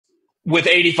with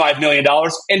 $85 million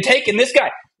and taking this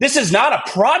guy. This is not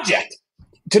a project.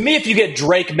 To me, if you get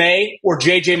Drake May or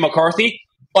J.J. McCarthy,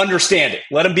 understand it.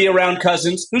 Let him be around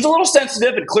Cousins, who's a little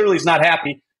sensitive and clearly is not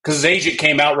happy because his agent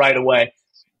came out right away.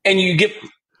 And you get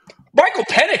Michael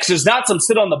Penix is not some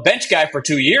sit on the bench guy for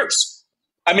 2 years.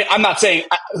 I mean, I'm not saying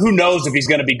who knows if he's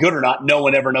going to be good or not. No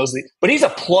one ever knows. But he's a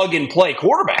plug-and-play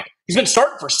quarterback. He's been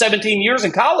starting for 17 years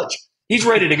in college. He's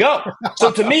ready to go.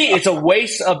 So to me, it's a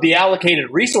waste of the allocated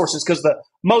resources because the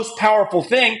most powerful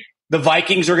thing, the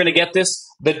Vikings are going to get this,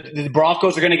 the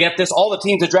Broncos are going to get this, all the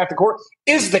teams that draft a quarterback,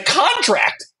 is the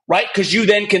contract, right? Because you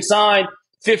then can sign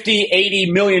 $50,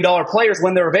 $80 million players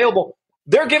when they're available.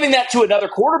 They're giving that to another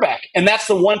quarterback, and that's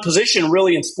the one position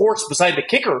really in sports beside the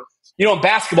kicker. You know, in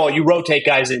basketball, you rotate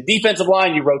guys in. Defensive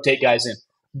line, you rotate guys in.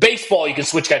 Baseball, you can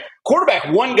switch guys.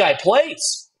 Quarterback, one guy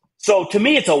plays. So to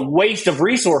me, it's a waste of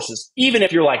resources, even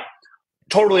if you're like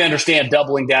totally understand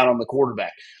doubling down on the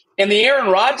quarterback. And the Aaron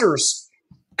Rodgers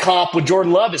comp with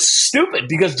Jordan Love is stupid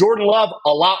because Jordan Love, a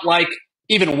lot like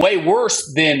even way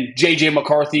worse than J.J.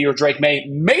 McCarthy or Drake May,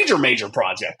 major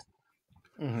project.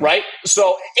 Right?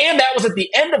 So, and that was at the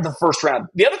end of the first round.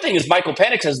 The other thing is Michael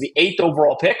Penix has the 8th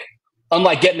overall pick,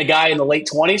 unlike getting a guy in the late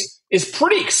 20s, is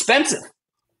pretty expensive.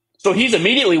 So he's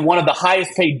immediately one of the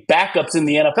highest paid backups in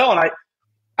the NFL. And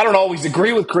I don't always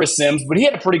agree with Chris Sims, but he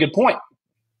had a pretty good point.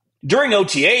 During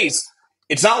OTAs,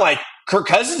 it's not like Kirk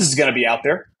Cousins is going to be out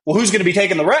there. Well, who's going to be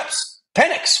taking the reps?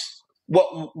 Penix.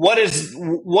 What is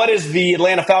the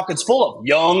Atlanta Falcons full of?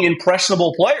 Young,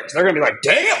 impressionable players. They're going to be like,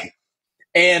 damn.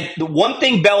 And the one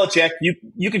thing Belichick,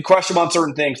 you could crush him on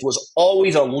certain things, was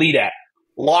always a lead at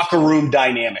locker room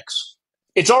dynamics.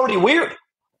 It's already weird.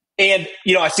 And,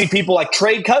 you know, I see people like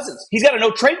trade Cousins. He's got a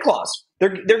no-trade clause.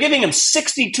 They're giving him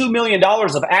 $62 million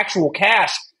of actual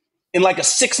cash in like a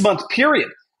 6-month period.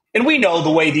 And we know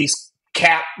the way these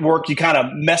cap work, you kind of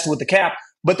mess with the cap.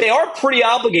 But they are pretty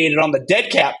obligated on the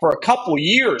dead cap for a couple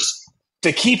years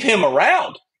to keep him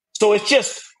around. So it's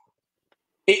just –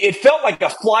 it felt like a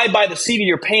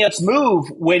fly-by-the-seat-of-your-pants move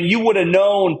when you would have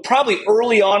known probably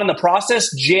early on in the process,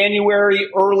 January,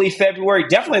 early February,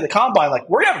 definitely the combine, like,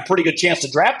 we're going to have a pretty good chance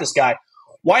to draft this guy.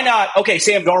 Why not? Okay,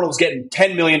 Sam Darnold's getting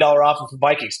 $10 million offer from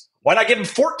Vikings. Why not give him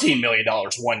 $14 million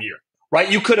 1 year,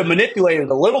 right? You could have manipulated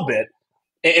a little bit,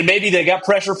 and maybe they got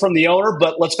pressure from the owner,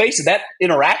 but let's face it, that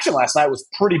interaction last night was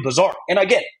pretty bizarre. And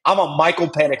again, I'm a Michael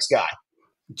Penix guy,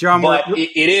 John, but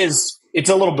it's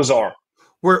a little bizarre.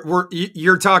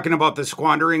 You're talking about the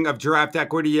squandering of draft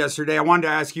equity yesterday. I wanted to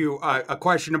ask you a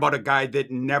question about a guy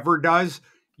that never does.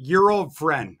 Your old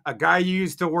friend, a guy you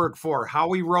used to work for,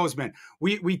 Howie Roseman.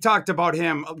 We talked about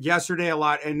him yesterday a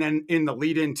lot, and then in the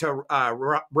lead into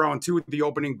round 2, the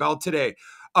opening bell today,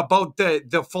 about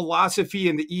the philosophy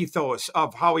and the ethos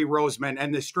of Howie Roseman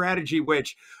and the strategy,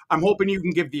 which I'm hoping you can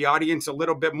give the audience a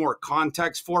little bit more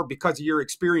context for because of your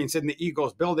experience in the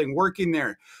Eagles building, working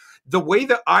there. The way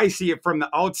that I see it from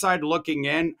the outside looking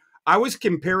in, I was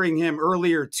comparing him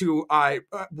earlier to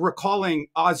recalling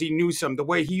Ozzie Newsome, the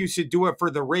way he used to do it for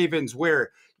the Ravens,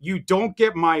 where you don't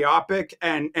get myopic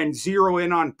and zero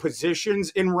in on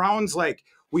positions in rounds. Like,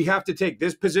 we have to take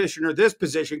this position or this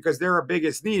position because they're our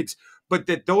biggest needs. But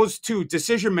that those two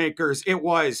decision makers, it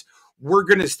was, we're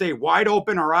going to stay wide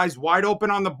open, our eyes wide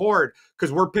open on the board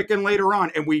because we're picking later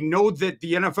on. And we know that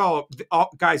the NFL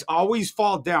guys always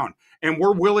fall down and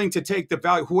we're willing to take the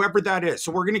value, whoever that is.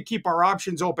 So we're going to keep our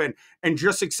options open and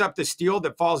just accept the steal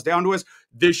that falls down to us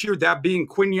this year, that being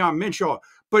Quinyon Mitchell.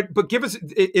 But give us,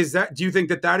 do you think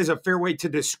that is a fair way to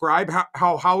describe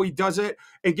how he does it?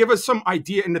 And give us some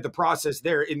idea into the process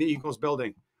there in the Eagles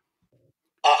building.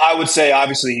 I would say,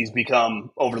 obviously, he's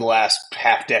become, over the last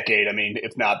half decade, I mean,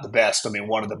 if not the best, I mean,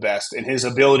 one of the best. And his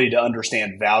ability to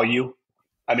understand value,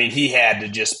 I mean, he had to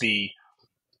just be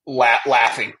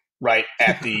laughing, right,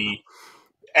 at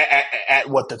at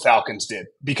what the Falcons did.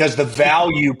 Because the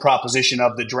value proposition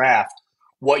of the draft,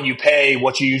 what you pay,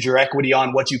 what you use your equity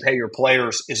on, what you pay your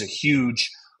players, is a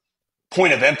huge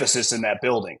point of emphasis in that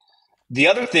building. The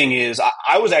other thing is,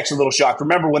 I was actually a little shocked.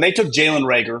 Remember when they took Jalen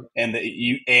Reagor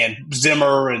and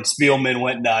Zimmer and Spielman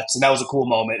went nuts, and that was a cool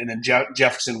moment, and then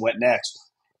Jefferson went next.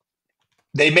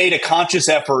 They made a conscious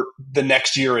effort the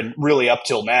next year and really up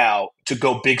till now to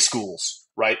go big schools,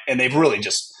 right? And they've really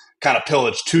just kind of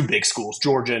pillaged 2 big schools,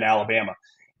 Georgia and Alabama.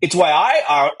 It's why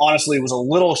I honestly was a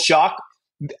little shocked.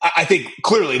 I think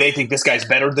clearly they think this guy's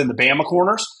better than the Bama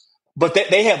corners, but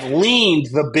they have leaned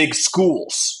the big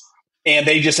schools. And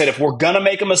they just said, if we're going to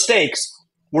make mistakes,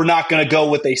 we're not going to go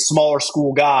with a smaller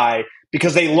school guy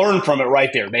because they learned from it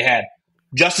right there. They had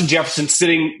Justin Jefferson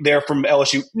sitting there from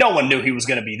LSU. No one knew he was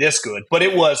going to be this good, but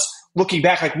it was looking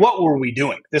back like, what were we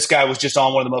doing? This guy was just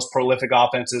on one of the most prolific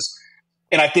offenses.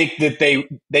 And I think that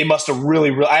they must have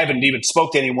really, I haven't even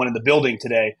spoke to anyone in the building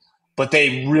today, but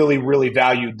they really, really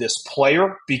valued this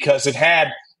player because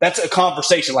that's a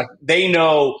conversation. Like they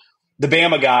know the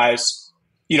Bama guys,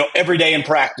 every day in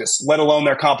practice, let alone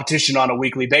their competition on a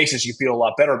weekly basis, you feel a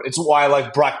lot better. It's why I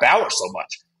like Brock Bowers so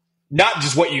much. Not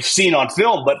just what you've seen on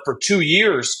film, but for 2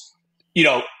 years,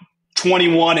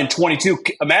 21 and 22.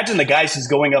 Imagine the guys he's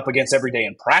going up against every day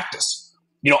in practice.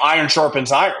 Iron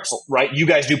sharpens iron, right? You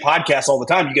guys do podcasts all the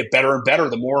time. You get better and better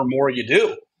the more and more you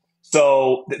do.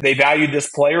 So they valued this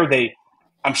player.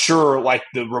 I'm sure, like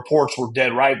the reports were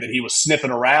dead right that he was sniffing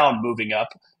around moving up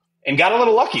and got a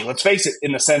little lucky. Let's face it,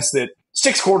 in the sense that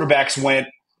 6 quarterbacks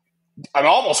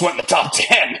almost went in the top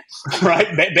 10, right?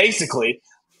 Basically.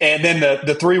 And then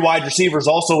the 3 wide receivers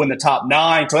also in the top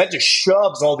 9. So that just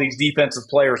shoves all these defensive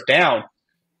players down.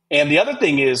 And the other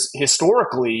thing is,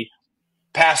 historically,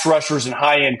 pass rushers and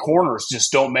high-end corners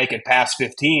just don't make it past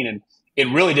 15. And it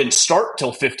really didn't start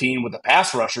till 15 with the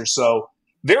pass rushers. So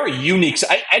very unique.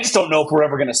 I just don't know if we're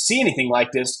ever going to see anything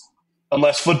like this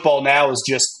unless football now is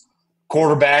just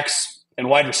quarterbacks and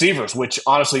wide receivers, which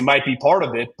honestly might be part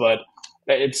of it. But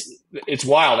it's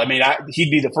wild. I mean,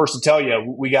 he'd be the first to tell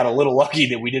you we got a little lucky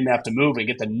that we didn't have to move and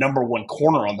get the number 1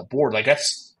 corner on the board. Like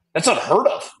that's unheard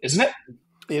of, isn't it?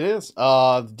 It is.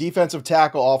 Defensive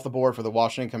tackle off the board for the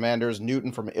Washington Commanders.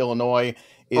 Newton from Illinois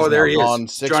is now on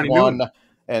 6'1"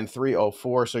 and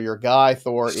 304. So your guy,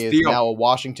 Thor, is now a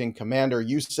Washington Commander.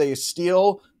 You say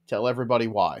steal. Tell everybody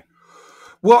why.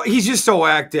 Well, he's just so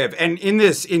active. And in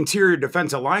this interior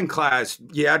defensive line class,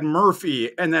 you had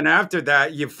Murphy. And then after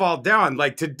that, you fall down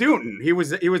like to Newton. He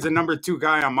was a number 2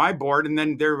 guy on my board. And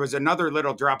then there was another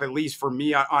little drop, at least for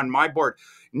me on my board.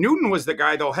 Newton was the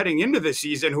guy, though, heading into the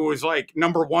season who was like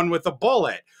number 1 with a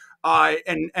bullet.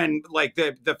 And like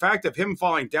the fact of him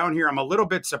falling down here, I'm a little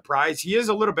bit surprised. He is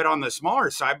a little bit on the smaller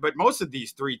side, but most of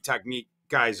these 3 technique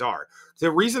guys are. The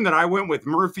reason that I went with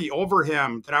Murphy over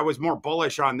him, that I was more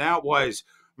bullish on that, was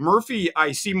Murphy,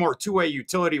 I see more two-way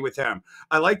utility with him.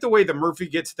 I like the way that Murphy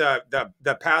gets the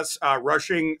pass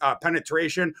rushing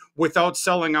penetration without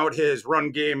selling out his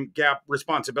run game gap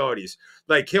responsibilities.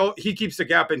 Like he keeps the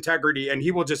gap integrity and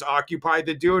he will just occupy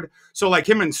the dude. So like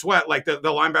him and Sweat, like the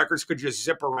linebackers could just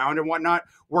zip around and whatnot.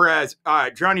 Whereas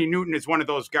Johnny Newton is one of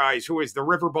those guys who is the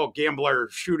riverboat gambler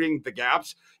shooting the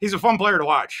gaps. He's a fun player to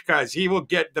watch because he will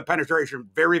get the penetration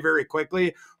very, very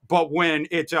quickly. But when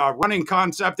it's a running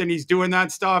concept and he's doing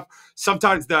that stuff,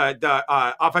 sometimes the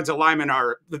offensive linemen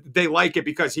they like it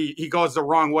because he goes the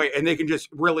wrong way and they can just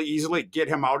really easily get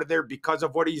him out of there because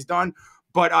of what he's done.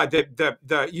 But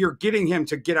you're getting him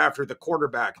to get after the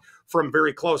quarterback from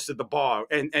very close to the ball,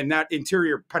 and that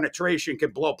interior penetration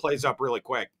can blow plays up really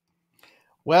quick.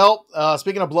 Well,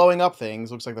 speaking of blowing up things,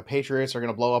 looks like the Patriots are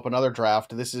going to blow up another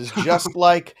draft. This is just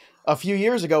like a few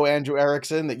years ago, Andrew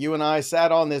Erickson, that you and I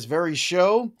sat on this very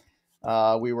show.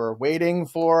 We were waiting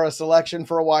for a selection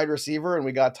for a wide receiver, and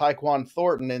we got Tyquan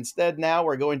Thornton. Instead, now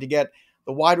we're going to get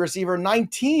the wide receiver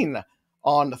 19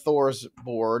 on Thor's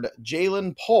board,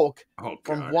 Jalen Polk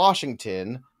from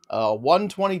Washington.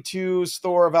 122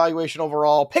 Thor evaluation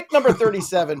overall. Pick number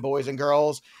 37, boys and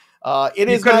girls. You could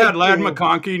have had Ladd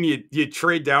McConkey and you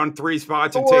trade down 3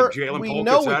 spots and take Jalen Polk. We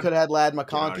know we could have had Ladd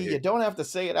McConkey. You don't have to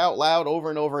say it out loud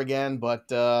over and over again,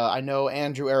 but I know,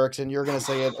 Andrew Erickson, you're going to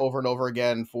say it over and over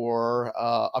again for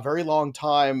a very long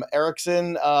time.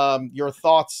 Erickson, your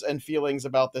thoughts and feelings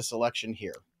about this selection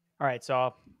here. All right,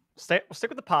 so we'll stick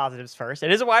with the positives first.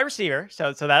 It is a wide receiver,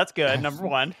 so that's good. Number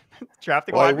one,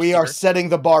 drafting wide receiver. We are setting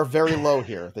the bar very low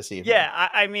here this evening. Yeah,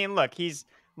 I mean, look, he's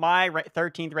my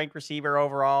 13th ranked receiver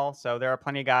overall, so there are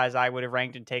plenty of guys I would have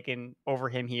ranked and taken over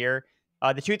him here.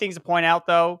 The 2 things to point out,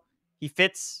 though, he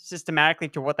fits systematically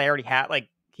to what they already had. Like,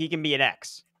 he can be an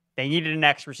X. They needed an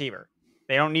X receiver.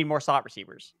 They don't need more slot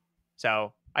receivers.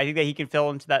 So I think that he can fill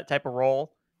into that type of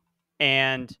role.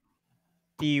 And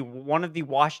one of the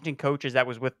Washington coaches that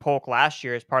was with Polk last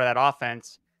year as part of that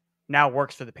offense now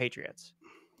works for the Patriots.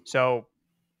 So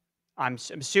I'm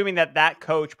assuming that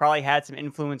coach probably had some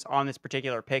influence on this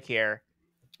particular pick here,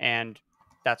 and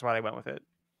that's why they went with it.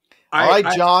 All right,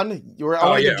 John. I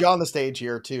want to give John the stage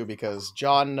here, too, because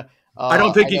John... I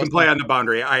don't think he can play on the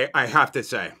boundary, I have to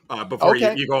say, before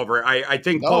you go over it. I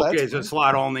think Polk is a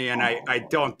slot only, and I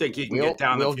don't think he can get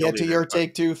down the field. We'll get to your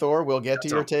take, too, Thor. We'll get to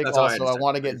your take also. I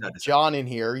want to get John in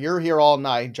here. You're here all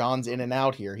night. John's in and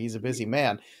out here. He's a busy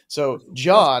man. So,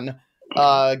 John,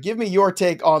 give me your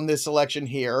take on this selection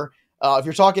here. If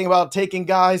you're talking about taking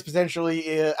guys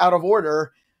potentially out of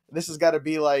order, this has got to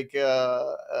be like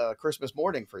Christmas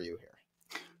morning for you here.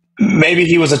 Maybe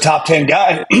he was a top 10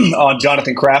 guy on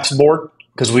Jonathan Kraft's board,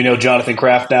 because we know Jonathan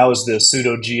Kraft now is the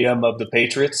pseudo GM of the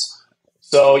Patriots.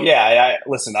 So, yeah,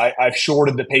 listen, I've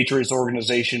shorted the Patriots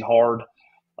organization hard,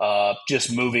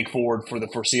 just moving forward for the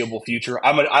foreseeable future.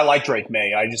 I like Drake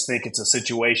May. I just think it's a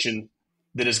situation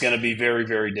that is going to be very,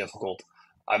 very difficult.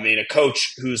 I mean, a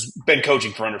coach who's been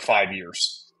coaching for under 5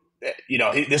 years,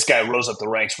 this guy rose up the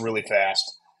ranks really fast.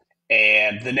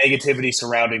 And the negativity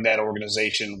surrounding that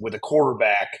organization with a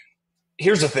quarterback.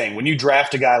 Here's the thing. When you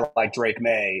draft a guy like Drake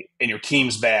May and your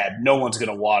team's bad, no one's going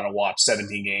to want to watch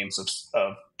 17 games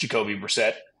of Jacoby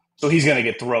Brissett. So he's going to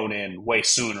get thrown in way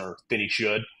sooner than he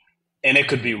should. And it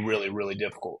could be really, really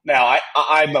difficult. Now,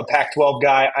 I'm a Pac-12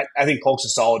 guy. I think Polk's a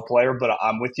solid player, but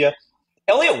I'm with you.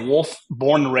 Elliott Wolf,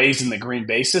 born and raised in the Green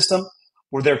Bay system,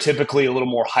 where they're typically a little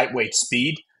more height, weight,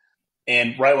 speed.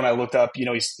 And right when I looked up,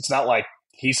 it's not like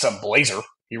he's some blazer.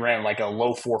 He ran like a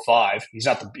low 4.5. He's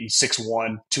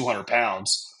 6'1", 200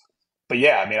 pounds. But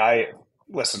yeah, I mean,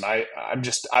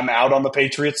 I'm out on the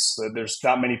Patriots. There's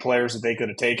not many players that they could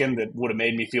have taken that would have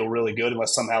made me feel really good,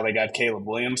 unless somehow they got Caleb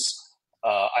Williams.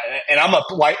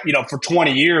 For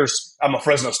 20 years, I'm a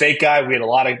Fresno State guy. We had a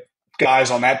lot of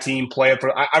guys on that team play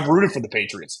for. I've rooted for the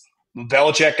Patriots. I'm a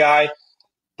Belichick guy.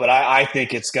 But I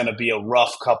think it's going to be a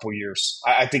rough couple years.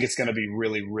 I think it's going to be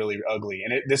really, really ugly.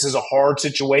 And this is a hard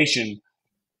situation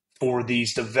for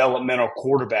these developmental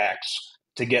quarterbacks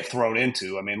to get thrown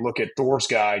into. I mean, look at Thor's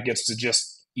guy gets to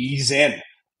just ease in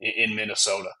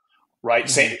Minnesota, right?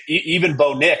 Mm-hmm. Even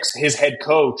Bo Nix, his head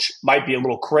coach, might be a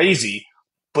little crazy,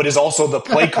 but is also the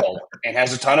play caller and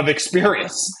has a ton of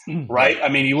experience, right? I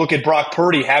mean, you look at Brock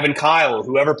Purdy, having Kyle,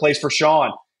 whoever plays for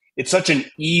Sean. It's such an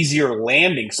easier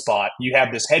landing spot. You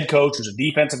have this head coach who's a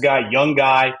defensive guy, young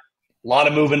guy, a lot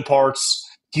of moving parts.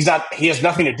 He has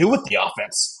nothing to do with the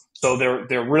offense. So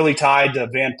they're really tied to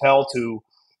Van Pelt, who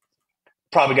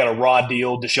probably got a raw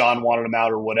deal. Deshaun wanted him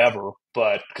out or whatever,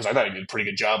 but because I thought he did a pretty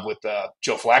good job with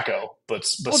Joe Flacco. But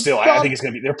still, I think it's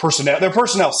going to be their personnel. Their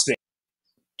personnel stinks.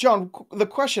 John, the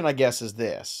question, I guess, is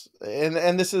this,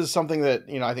 and this is something that,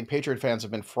 I think Patriot fans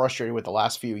have been frustrated with the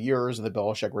last few years of the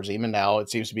Belichick regime, and now it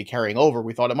seems to be carrying over.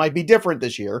 We thought it might be different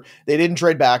this year. They didn't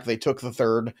trade back. They took the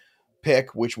third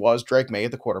pick, which was Drake May at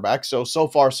the quarterback. So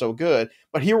far, so good.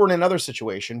 But here we're in another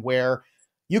situation where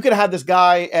you could have had this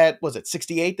guy at, was it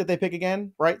 68 that they pick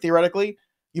again, right? Theoretically,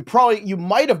 you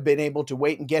might have been able to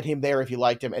wait and get him there if you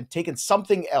liked him and taken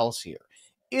something else here.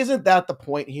 Isn't that the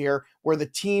point here, where the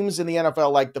teams in the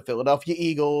NFL, like the Philadelphia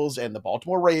Eagles and the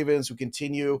Baltimore Ravens, who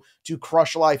continue to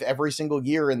crush life every single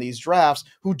year in these drafts,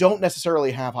 who don't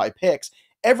necessarily have high picks,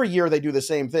 every year they do the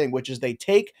same thing, which is they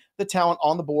take the talent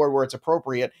on the board where it's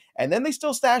appropriate, and then they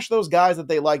still stash those guys that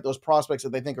they like, those prospects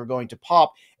that they think are going to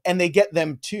pop, and they get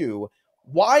them too.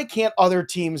 Why can't other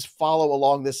teams follow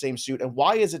along this same suit? And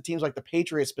why is it teams like the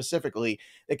Patriots specifically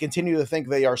that continue to think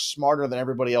they are smarter than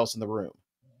everybody else in the room?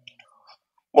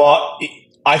 Well,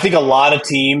 I think a lot of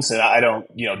teams, and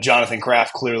Jonathan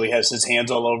Kraft clearly has his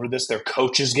hands all over this. Their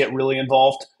coaches get really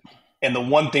involved. And the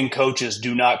one thing coaches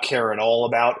do not care at all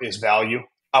about is value.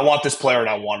 I want this player and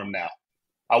I want him now.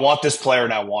 I want this player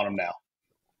and I want him now.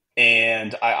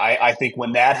 And I think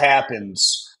when that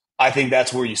happens, I think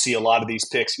that's where you see a lot of these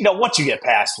picks. Once you get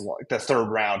past the third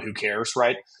round, who cares,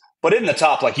 right? But in the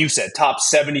top, like you said, top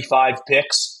 75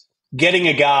 picks,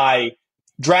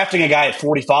 drafting a guy at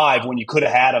 45 when you could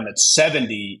have had him at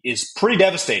 70 is pretty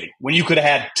devastating. When you could have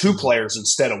had two players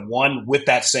instead of one with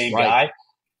that same guy.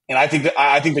 And I think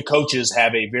the coaches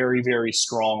have a very, very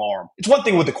strong arm. It's one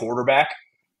thing with the quarterback.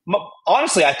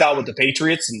 Honestly, I thought with the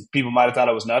Patriots, and people might have thought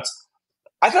I was nuts,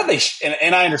 I thought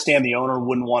and I understand the owner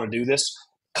wouldn't want to do this,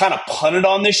 kind of punt it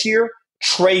on this year,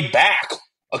 trade back,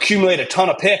 accumulate a ton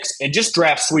of picks, and just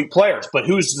draft sweet players. But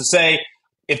who's to say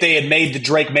if they had made the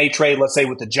Drake May trade, let's say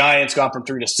with the Giants, gone from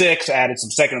 3 to 6, added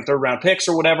some second and third round picks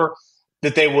or whatever,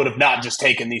 that they would have not just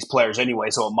taken these players anyway,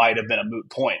 so it might have been a moot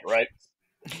point, right?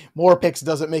 More picks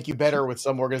doesn't make you better with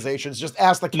some organizations. Just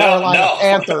ask the Carolina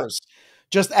Panthers.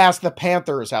 Just ask the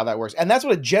Panthers how that works. And that's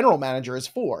what a general manager is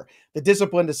for. The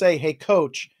discipline to say, hey,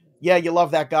 coach, yeah, you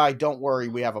love that guy. Don't worry.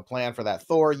 We have a plan for that.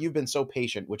 Thor, you've been so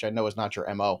patient, which I know is not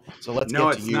your MO. So let's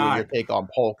get to you and your take on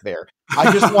Polk there. I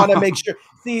just want to make sure.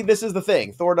 See, this is the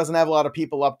thing. Thor doesn't have a lot of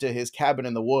people up to his cabin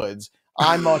in the woods.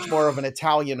 I'm much more of an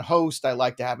Italian host. I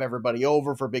like to have everybody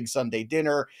over for big Sunday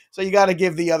dinner. So you got to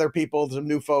give the other people, some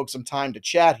new folks, some time to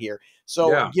chat here.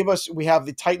 So we have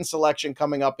the Titan selection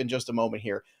coming up in just a moment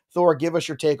here. Thor, give us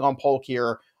your take on Polk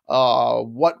here.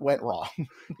 What went wrong?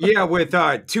 Yeah, with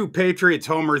two Patriots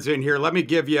homers in here, let me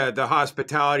give you the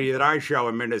hospitality that I show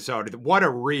in Minnesota. What a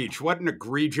reach. What an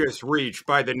egregious reach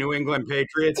by the New England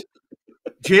Patriots.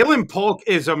 Jalen Polk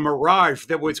is a mirage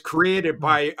that was created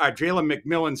by Jalen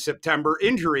McMillan's September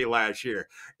injury last year.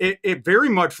 It very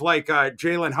much like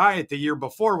Jalen Hyatt the year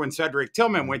before when Cedric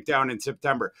Tillman went down in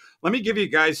September. Let me give you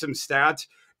guys some stats.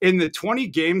 In the 20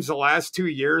 games the last 2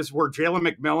 years where Jalen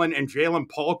McMillan and Jalen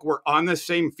Polk were on the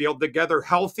same field together,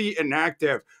 healthy and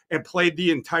active, and played the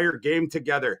entire game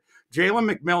together,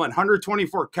 Jalen McMillan,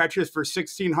 124 catches for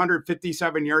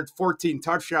 1,657 yards, 14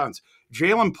 touchdowns.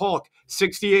 Jalen Polk,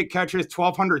 68 catches,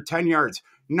 1,210 yards,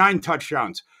 9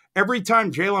 touchdowns. Every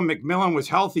time Jalen McMillan was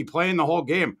healthy playing the whole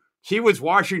game, he was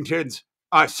Washington's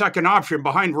second option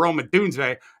behind Rome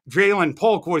Odunze. Jalen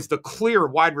Polk was the clear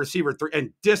wide receiver 3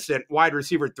 and distant wide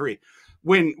receiver 3.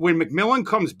 When McMillan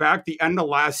comes back the end of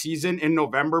last season in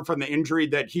November from the injury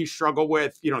that he struggled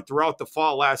with, throughout the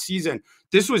fall last season,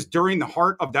 this was during the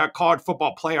heart of that college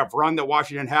football playoff run that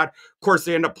Washington had. Of course,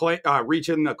 they ended up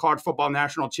reaching the college football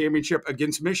national championship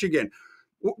against Michigan.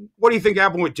 What do you think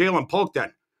happened with Jalen Polk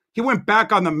then? He went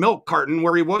back on the milk carton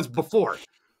where he was before.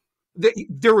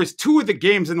 There was 2 of the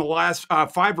games in the last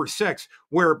 5 or 6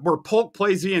 where Polk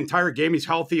plays the entire game. He's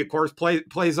healthy, of course,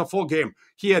 plays a full game.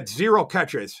 He had 0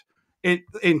 catches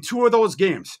in 2 of those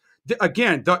games.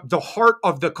 Again, the heart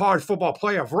of the college football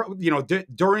playoff,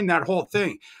 during that whole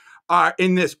thing.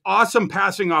 In this awesome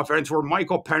passing offense where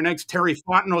Michael Penix, Terry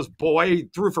Fontenot's boy,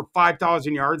 threw for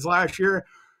 5,000 yards last year,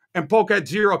 and Polk had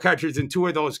 0 catches in 2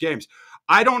 of those games.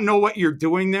 I don't know what you're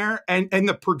doing there. And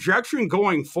the projection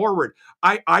going forward,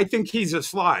 I think he's a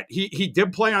slot. He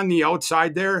did play on the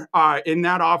outside there in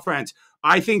that offense.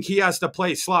 I think he has to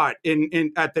play slot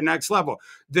in at the next level.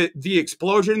 The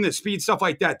explosion, the speed, stuff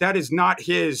like that is not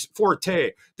his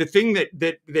forte. The thing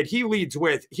that he leads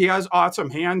with, he has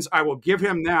awesome hands. I will give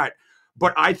him that.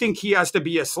 But I think he has to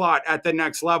be a slot at the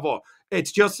next level.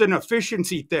 It's just an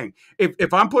efficiency thing.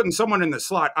 If I'm putting someone in the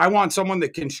slot, I want someone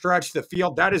that can stretch the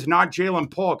field. That is not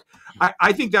Jalen Polk.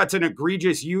 I think that's an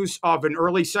egregious use of an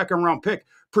early second-round pick,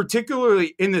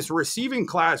 particularly in this receiving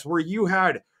class where you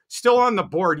had, still on the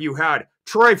board, you had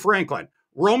Troy Franklin,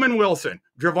 Roman Wilson,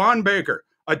 Javon Baker,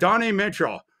 Adonai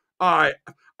Mitchell. I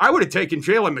would have taken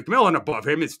Jalen McMillan above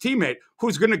him, his teammate,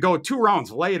 who's going to go 2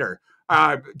 rounds later.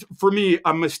 For me,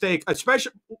 a mistake,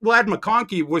 especially Lad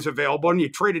McConkey was available and you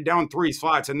traded down 3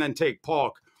 slots and then take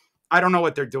Polk. I don't know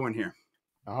what they're doing here.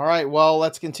 All right, well,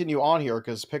 let's continue on here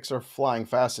because picks are flying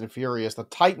fast and furious. The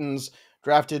Titans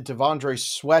drafted Devondre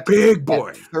Sweat Big boy.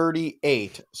 at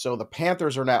 38. So the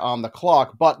Panthers are now on the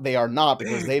clock, but they are not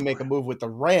because they make a move with the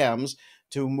Rams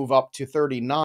to move up to 39.